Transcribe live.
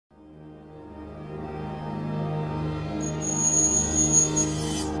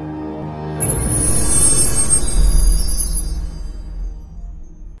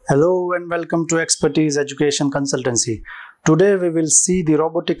Hello and welcome to Xpertise Education Consultancy. Today we will see the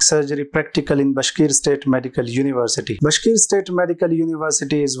robotic surgery practical in Bashkir State Medical University. Bashkir State Medical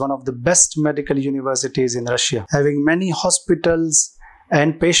University is one of the best medical universities in Russia, having many hospitals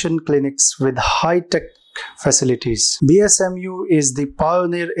and patient clinics with high-tech facilities. BSMU is the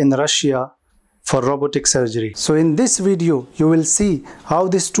pioneer in Russia for robotic surgery. So in this video, you will see how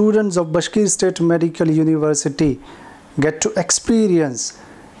the students of Bashkir State Medical University get to experience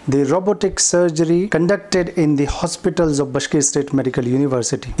the robotic surgery conducted in the hospitals of Bashkir State Medical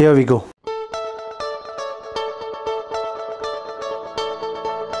University. Here we go.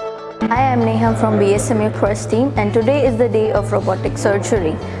 Hi, I'm Neha from BSMU Cross team, and today is the day of robotic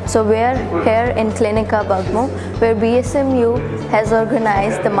surgery. So we are here in Clinica Bagmo, where BSMU has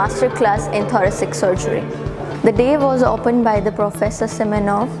organized the master class in thoracic surgery. The day was opened by the Professor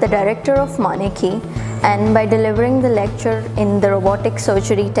Semenov, the director of Maneki, and by delivering the lecture in the robotic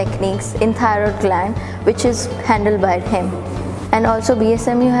surgery techniques in thyroid gland, which is handled by him. And also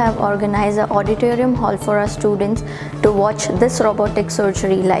BSMU have organized an auditorium hall for our students to watch this robotic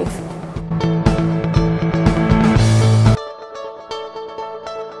surgery live.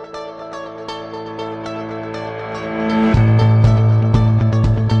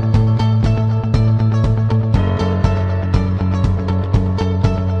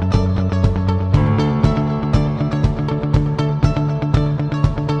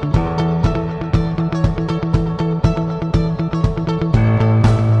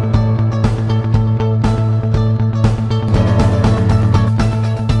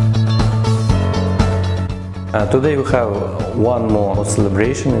 Today we have one more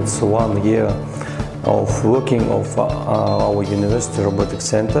celebration. It's 1 year of working of our University Robotic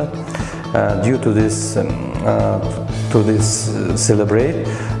Center. Due to this celebrate,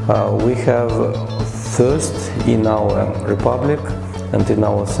 we have first in our republic and in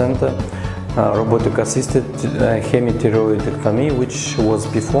our center robotic assisted hemithyroidectomy, which was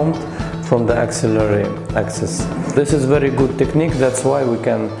performed from the axillary axis. This is very good technique. That's why we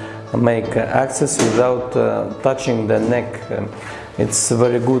can make access without touching the neck. It's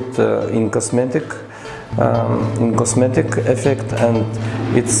very good in cosmetic effect, and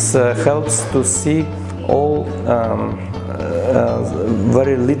it helps to see all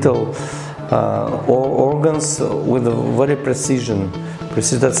very little organs with a very precision.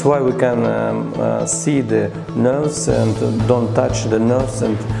 That's why we can see the nerves and don't touch the nerves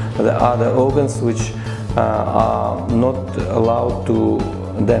and the other organs which are not allowed to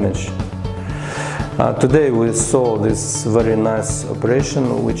damage. Today we saw this very nice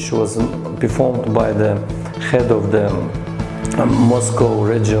operation which was performed by the head of the Moscow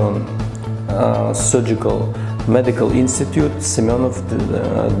Region Surgical Medical Institute, Semenov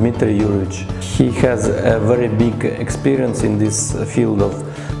Dmitry Yuryevich. He has a very big experience in this field of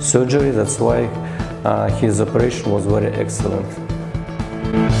surgery. That's why his operation was very excellent.